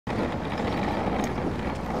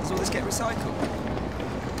all this get recycled?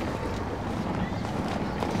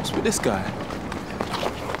 What's with this guy?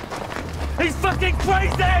 He's fucking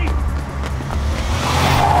crazy!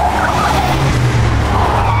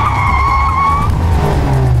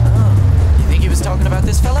 Oh, you think he was talking about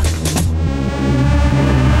this fella?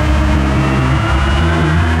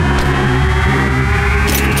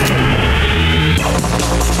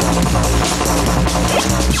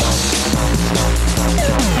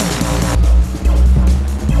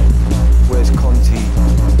 Where's Conti?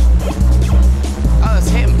 Oh, it's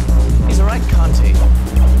him. He's a right Conti.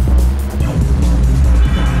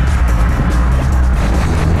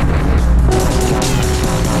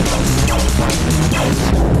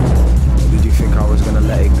 Did you think I was gonna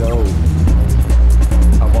let it go?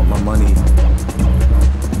 I want my money.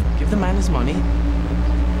 Give the man his money.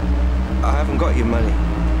 I haven't got your money.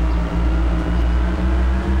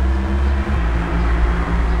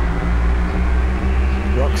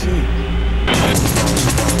 Roxy.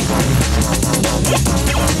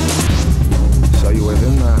 So you with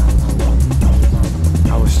him now?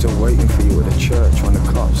 I was still waiting for you at the church when the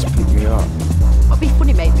cops picked me up. It'd be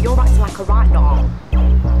funny, mate, but you're acting like a right knob.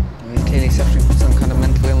 He's clearly suffering from some kind of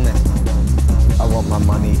mental illness. I want my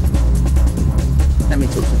money. Let me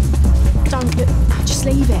talk to him. Don't, just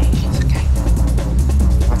leave it. It's okay.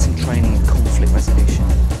 That's in training in conflict resolution.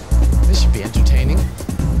 This should be entertaining.